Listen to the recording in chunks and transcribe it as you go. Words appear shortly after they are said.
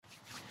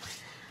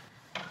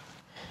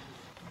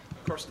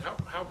Carson,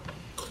 how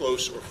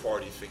close or far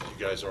do you think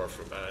you guys are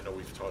from, I know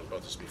we've talked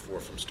about this before,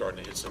 from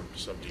starting to hit some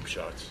deep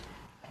shots?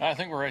 I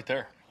think we're right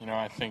there.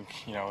 I think,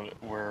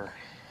 we're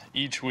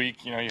each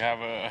week, you have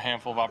a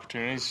handful of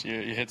opportunities.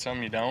 You hit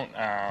some, you don't.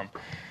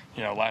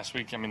 Last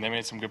week, they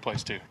made some good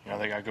plays too.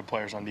 They got good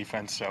players on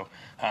defense. So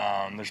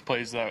there's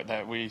plays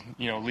that we,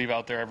 leave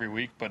out there every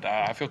week. But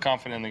I feel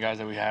confident in the guys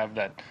that we have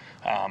that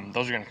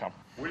those are going to come.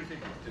 Where do you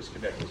think the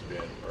disconnect has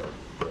been,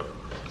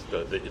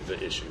 or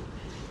the issue?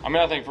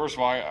 I think first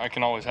of all, I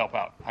can always help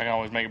out. I can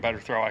always make a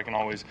better throw. I can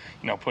always,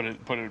 put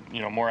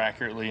it, more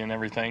accurately and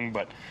everything.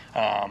 But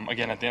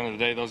again, at the end of the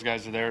day, those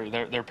guys are there.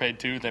 They're paid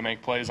too. They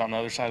make plays on the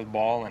other side of the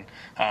ball,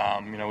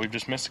 and we've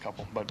just missed a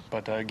couple.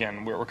 But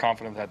again, we're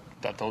confident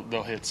that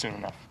they'll hit soon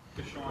enough.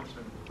 Deshaun's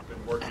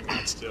been working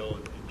on still,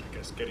 and I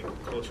guess getting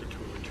closer to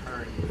a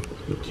return.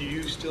 Do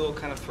you still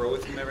kind of throw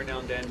with him every now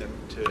and then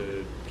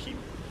to keep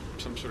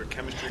some sort of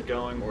chemistry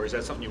going, or is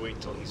that something you wait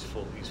until he's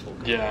full?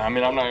 Yeah, I'm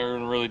not going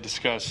to really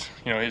discuss,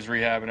 his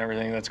rehab and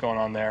everything that's going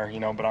on there,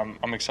 but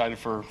I'm excited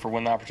for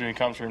when the opportunity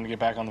comes for him to get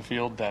back on the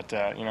field that,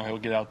 he'll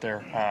get out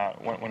there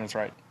when it's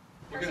right.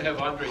 You're going to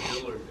have Andre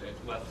Dillard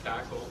at left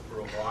tackle for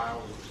a while,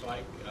 it looks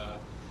like.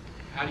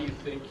 How do you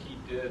think he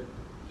did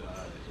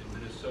in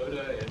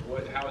Minnesota,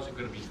 and how is it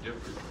going to be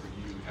different for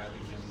you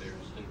having him there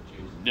instead of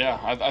Jason? Yeah,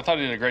 I thought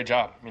he did a great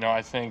job.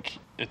 I think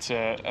that's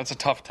a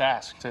tough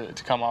task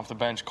to come off the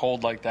bench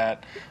cold like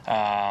that,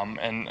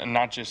 and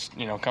not just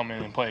come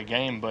in and play a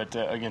game, but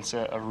against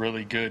a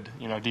really good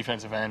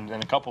defensive end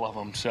and a couple of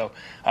them. So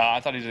I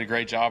thought he did a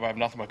great job. I have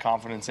nothing but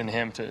confidence in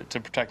him to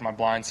protect my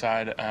blind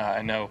side.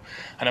 I know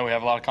we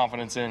have a lot of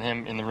confidence in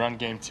him in the run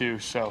game too.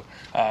 So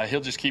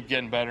he'll just keep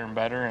getting better and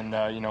better, and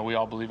we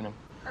all believe in him.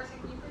 Carson,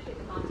 can you appreciate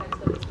the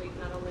context of this week,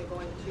 not only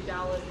going to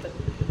Dallas, but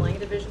playing a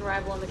division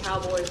rival in the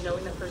Cowboys,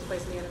 knowing that first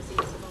place in the NFC is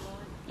still on the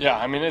line?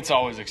 Yeah, it's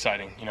always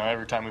exciting.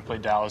 Every time we play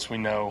Dallas, we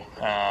know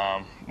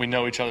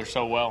each other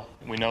so well.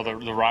 We know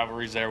the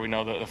rivalries there. We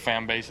know that the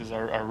fan bases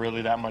are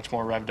really that much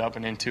more revved up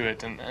and into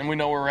it. And we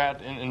know where we're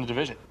at in the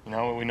division. We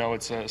know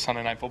it's a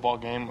Sunday night football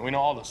game. We know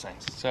all those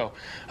things. So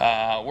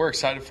we're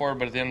excited for it.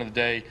 But at the end of the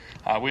day,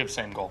 we have the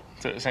same goal.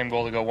 It's the same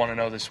goal to go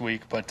 1-0 this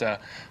week. But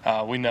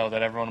we know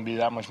that everyone will be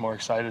that much more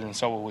excited, and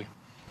so will we.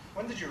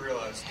 When did you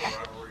realize the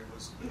rivalry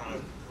was kind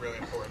of really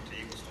important to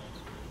Eagles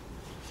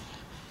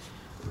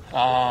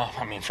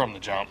fans? From the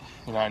jump.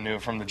 I knew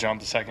it from the jump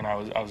the second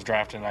I was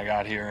drafted and I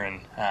got here.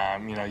 And,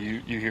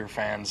 you hear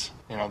fans,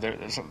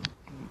 there's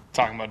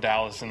talking about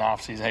Dallas in the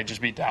offseason. Hey,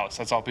 just beat Dallas.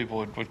 That's all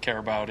people would care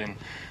about. And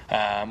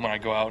when I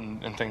go out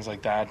and things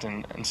like that.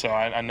 And so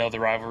I know the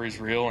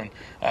rivalry's real. And,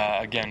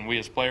 again, we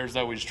as players,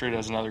 though, we just treat it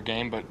as another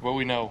game. But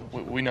we know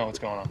what's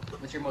going on.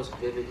 What's your most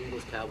vivid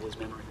Eagles-Cowboys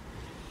memory?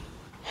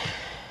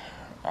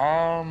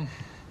 I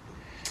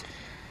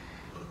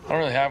don't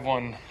really have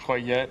one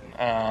quite yet,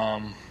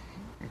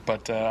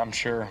 but I'm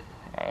sure.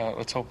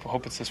 Let's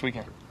hope it's this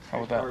weekend. How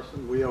about that?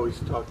 Carson, we always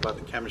talk about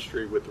the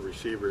chemistry with the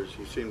receivers.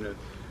 You seem to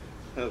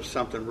have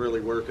something really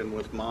working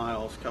with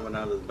Miles coming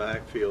out of the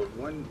backfield.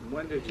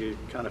 When did you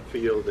kind of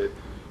feel that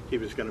he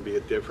was going to be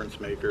a difference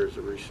maker as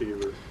a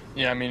receiver?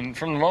 Yeah,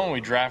 from the moment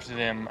we drafted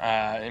him,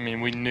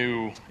 we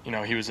knew,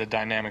 he was a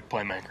dynamic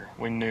playmaker.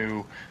 We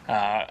knew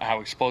how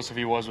explosive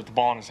he was with the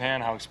ball in his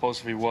hand, how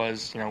explosive he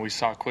was. We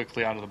saw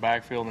quickly out of the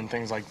backfield and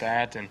things like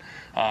that, and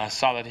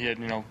saw that he had,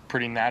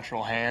 pretty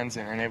natural hands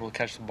and able to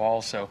catch the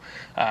ball. So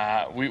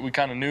we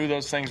kind of knew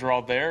those things were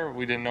all there.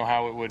 We didn't know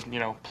how it would,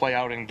 play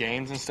out in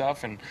games and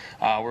stuff, and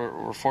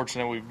we're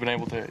fortunate we've been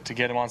able to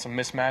get him on some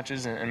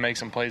mismatches and make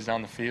some plays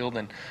down the field.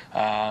 And,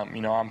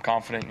 I'm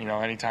confident,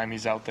 anytime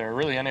he's out there,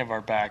 really any of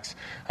our backs,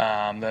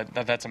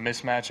 that's a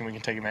mismatch and we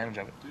can take advantage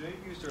of it. Do they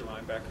use their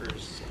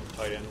linebackers and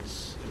tight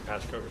ends in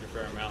pass coverage a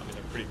fair amount?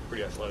 They're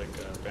pretty athletic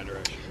bender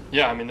action.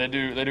 Yeah, they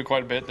do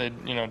quite a bit. They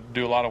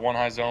do a lot of one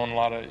high zone, a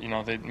lot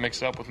of they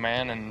mix it up with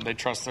man, and they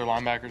trust their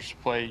linebackers to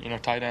play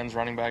tight ends,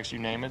 running backs, you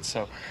name it.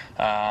 So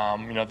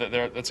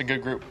that's a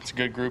good group. It's a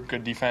good group,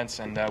 good defense,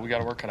 and we got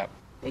to work it up.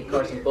 Hey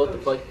Carson, both the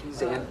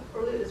Vikings and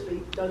earlier this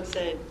week, Doug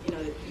said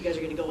that you guys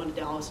are going to go into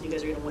Dallas and you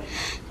guys are going to win,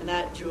 and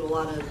that drew a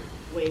lot of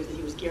waves that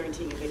he was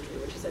guaranteeing a victory,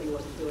 which he said he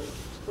wasn't doing.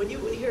 When you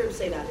hear him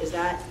say that, is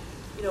that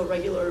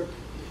regular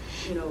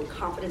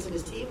confidence in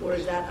his team, or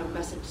is that a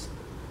message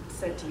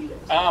sent to you guys?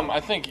 I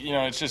think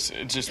it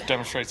just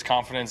demonstrates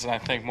confidence, and I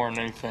think more than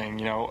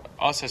anything,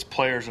 us as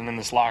players and in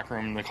this locker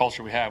room, the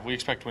culture we have, we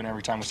expect to win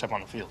every time we step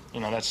on the field.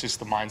 That's just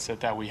the mindset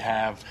that we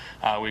have.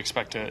 We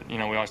expect to, we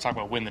always talk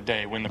about win the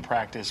day, win the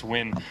practice,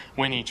 win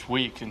each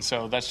week, and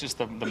so that's just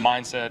the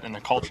mindset and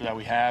the culture that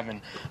we have,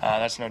 and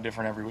that's no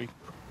different every week.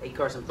 Hey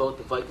Carson, both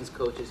the Vikings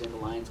coaches and the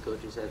Lions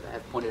coaches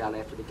have pointed out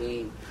after the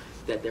game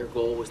that their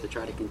goal was to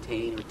try to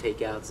contain or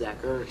take out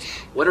Zach Ertz.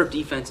 What are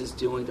defenses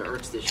doing to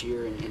Ertz this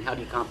year, and how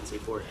do you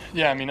compensate for it?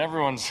 Yeah, I mean,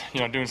 everyone's,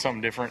 doing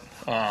something different.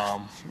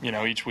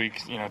 Each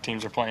week,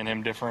 teams are playing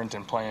him different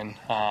and playing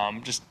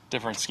just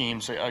different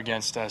schemes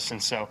against us.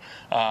 And so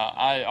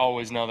I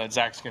always know that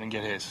Zach's going to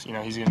get his.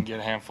 He's going to get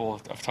a handful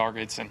of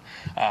targets. And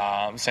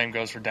same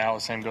goes for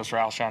Dallas, same goes for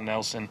Alshon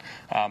Nelson,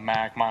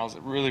 Mac, Miles.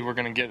 Really, we're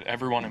going to get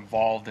everyone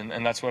involved,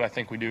 and that's what I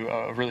think we do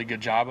a really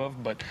good job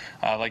of. But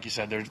like you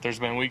said, there's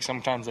been weeks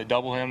sometimes they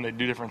double him, they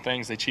do different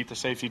things, they cheat the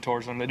safety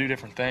towards him, they do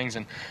different things.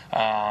 And,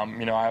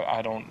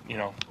 I don't,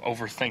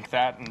 overthink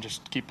that and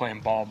just keep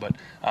playing ball. But,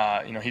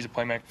 he's a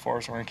playmaker for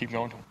us, and we're going to keep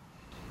going to him.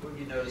 What have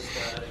you noticed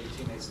your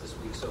teammates this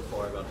week so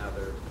far about how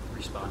they're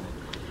responding?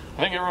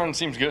 I think everyone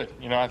seems good.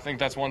 I think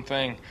that's one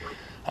thing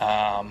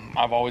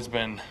I've always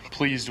been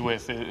pleased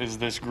with is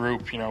this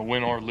group,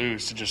 win or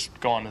lose, to just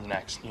go on to the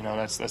next.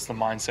 That's the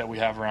mindset we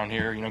have around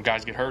here.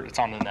 Guys get hurt, it's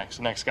on to the next.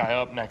 The next guy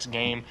up, next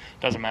game,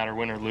 doesn't matter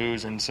win or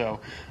lose. And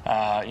so, we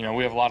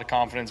have a lot of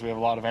confidence, we have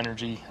a lot of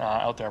energy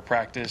out there at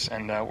practice,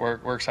 and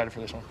we're excited for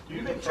this one.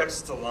 You make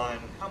checks to the line.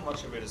 How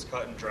much of it is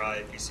cut and dry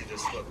if you see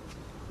this look?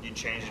 You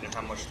change it, and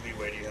how much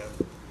leeway do you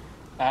have?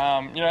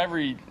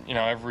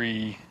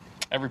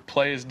 Every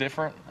play is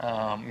different.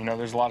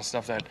 There's a lot of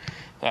stuff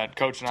that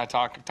Coach and I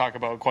talk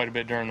about quite a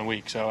bit during the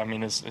week. So,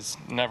 it's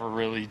never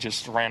really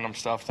just random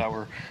stuff that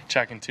we're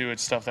checking to.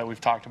 It's stuff that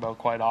we've talked about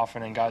quite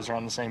often, and guys are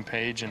on the same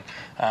page. And,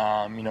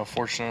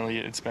 fortunately,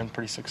 it's been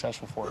pretty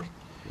successful for us.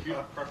 Do you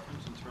have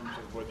preference in terms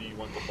of whether you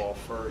want the ball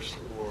first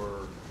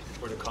or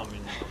to come in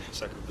the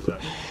second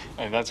possession?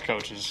 That's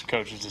coach's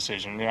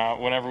decision.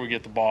 Whenever we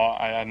get the ball,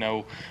 I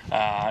know,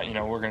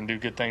 we're going to do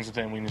good things with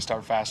it. We need to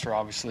start faster,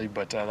 obviously,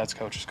 but that's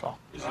coach's call.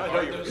 Is it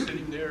hard though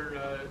sitting there,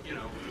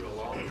 for a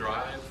long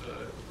drive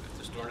at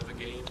the start of the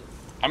game?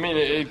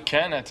 It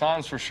can at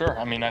times, for sure.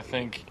 I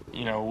think,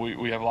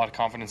 we have a lot of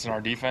confidence in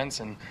our defense,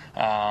 and,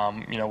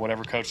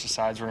 whatever coach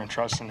decides, we're going to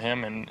trust in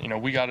him.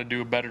 And, we got to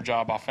do a better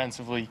job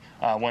offensively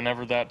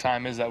whenever that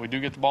time is that we do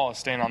get the ball, is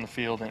staying on the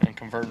field and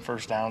converting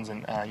first downs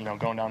and,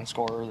 going down and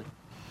score early.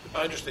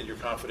 I understand you're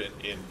confident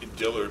in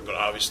Dillard, but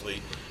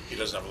obviously he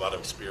doesn't have a lot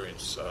of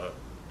experience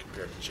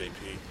compared to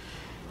JP.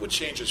 What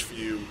changes for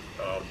you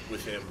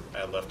with him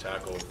at left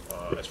tackle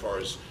as far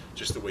as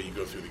just the way you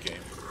go through the game?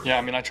 Yeah,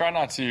 I try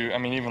not to,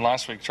 even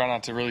last week, try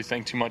not to really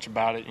think too much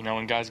about it.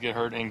 When guys get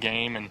hurt in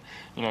game and,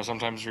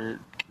 sometimes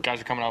guys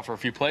are coming out for a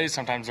few plays,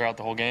 sometimes they're out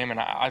the whole game. And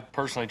I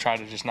personally try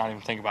to just not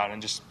even think about it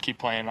and just keep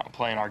playing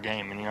our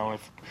game. And,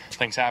 if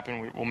things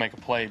happen, we'll make a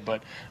play.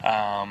 But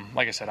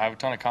like I said, I have a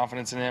ton of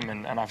confidence in him,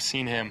 and I've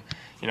seen him,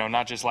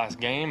 not just last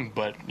game,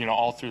 but,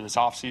 all through this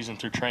offseason,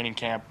 through training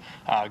camp,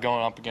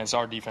 going up against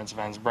our defensive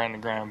ends, Brandon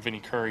Graham,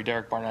 Vinny Curry,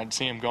 Derek Barnett. I'd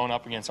see him going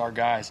up against our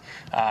guys,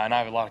 and I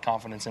have a lot of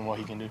confidence in what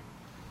he can do.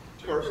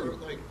 Do you ever,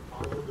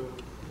 follow the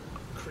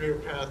career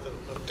path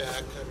of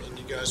Dak?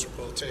 You guys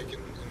were both taken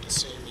in the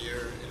same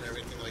year and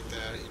everything like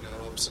that,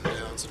 ups and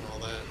downs and all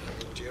that.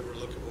 Do you ever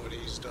look at what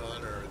he's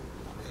done or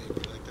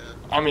anything like that?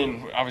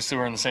 Obviously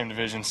we're in the same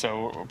division,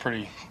 so we're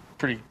pretty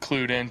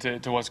clued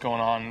into what's going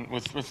on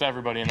with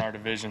everybody in our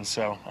division.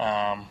 So,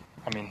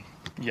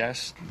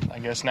 yes, I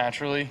guess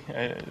naturally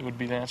it would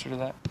be the answer to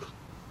that.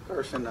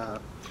 Carson,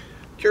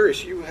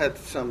 curious, you had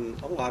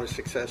a lot of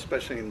success,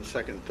 especially in the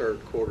second and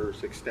third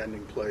quarters,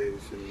 extending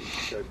plays and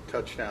the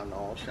touchdown to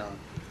Alshon.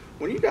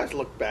 When you guys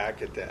look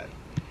back at that,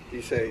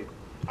 you say,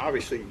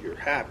 obviously you're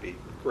happy,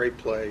 great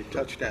play,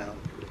 touchdown,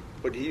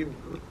 but do you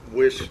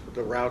wish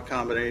the route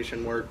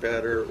combination worked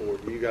better, or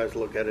do you guys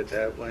look at it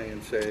that way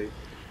and say,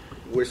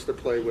 wish the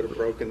play would have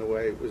broken the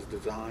way it was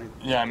designed?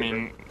 Yeah,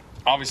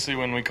 obviously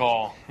when we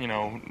call,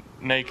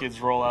 nakeds,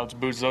 rollouts,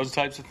 boots, those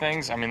types of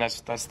things,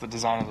 that's the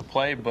design of the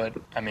play. But,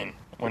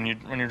 when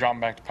you're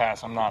dropping back to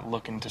pass, I'm not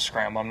looking to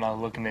scramble. I'm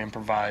not looking to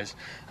improvise.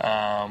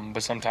 But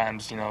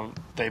sometimes,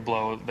 they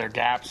blow their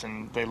gaps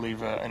and they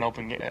leave an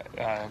open.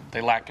 They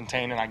lack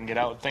containment. I can get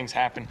out. Things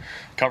happen.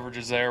 Coverage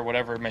is there,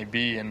 whatever it may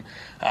be. And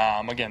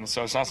again,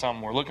 so it's not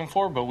something we're looking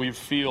for, but we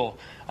feel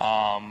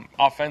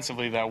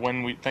offensively that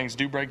when things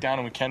do break down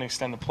and we can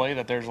extend the play,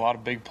 that there's a lot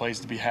of big plays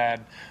to be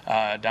had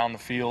down the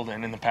field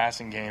and in the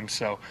passing game.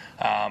 So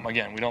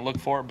again, we don't look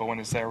for it, but when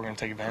it's there, we're going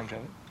to take advantage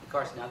of it.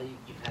 Carson, now that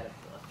you've had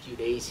a few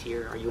days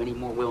here, are you any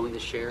more willing to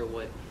share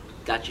what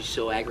got you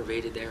so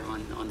aggravated there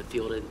on the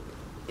field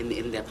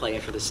in that play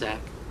after the sack?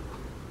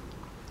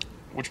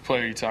 Which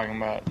play are you talking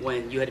about?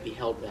 When you had to be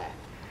held back.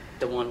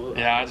 The one.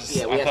 Yeah,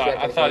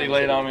 I thought he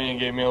laid on me and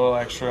gave me a little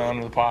extra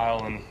under the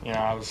pile, and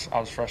I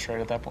was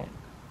frustrated at that point.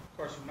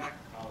 Carson, Mac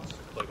Collins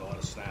played a lot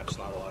of snaps,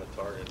 not a lot of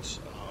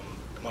targets.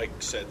 Mike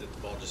said that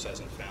the ball just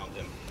hasn't found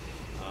him.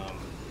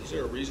 Is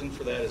there a reason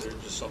for that? Is there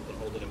just something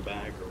holding him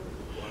back, or?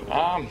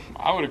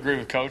 I would agree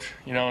with Coach,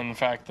 in the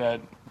fact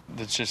that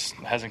it just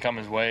hasn't come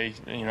his way.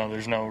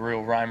 There's no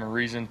real rhyme or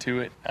reason to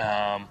it.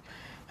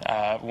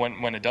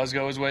 When it does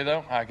go his way,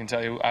 though, I can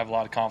tell you I have a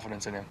lot of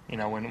confidence in him. You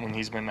know, when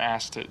he's been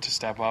asked to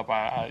step up,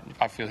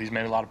 I feel he's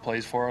made a lot of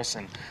plays for us,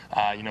 and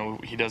you know,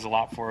 he does a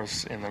lot for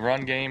us in the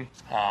run game,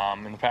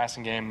 in the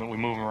passing game, and we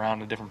move him around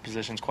to different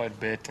positions quite a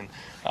bit, and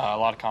a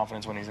lot of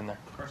confidence when he's in there.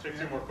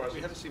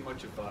 We haven't seen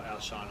much of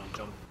Alshon on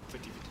 50-50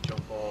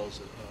 jump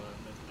balls.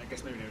 I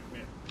guess maybe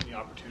any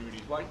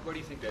opportunities. Why do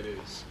you think that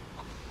is?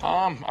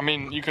 I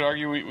mean, you could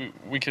argue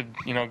we could,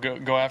 you know,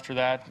 go after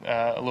that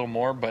a little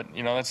more, but,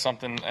 you know, that's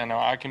something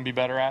I can be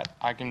better at.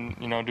 I can,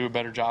 you know, do a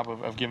better job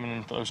of giving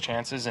them those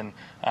chances, and,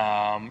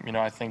 you know,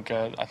 I think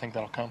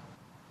that'll come.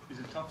 Is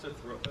it tough to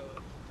throw,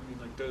 I mean,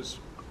 like those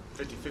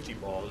 50-50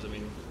 balls, I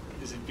mean,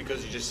 is it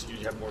because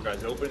you have more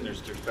guys open,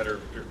 there's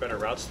better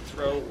routes to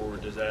throw, or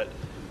does that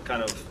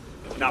kind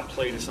of not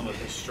play to some of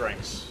his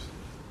strengths?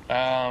 To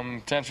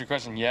answer your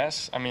question,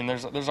 yes. I mean,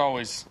 there's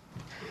always.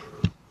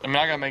 I mean,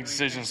 I got to make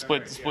decisions,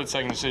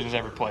 split-second decisions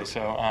every play.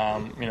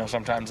 So, you know,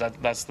 sometimes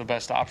that's the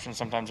best option.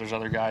 Sometimes there's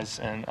other guys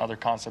and other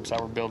concepts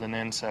that we're building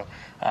in. So,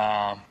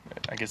 I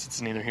guess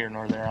it's neither here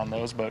nor there on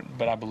those. But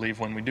I believe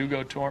when we do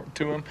go to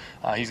him,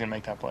 he's going to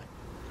make that play.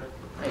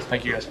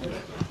 Thank you, guys.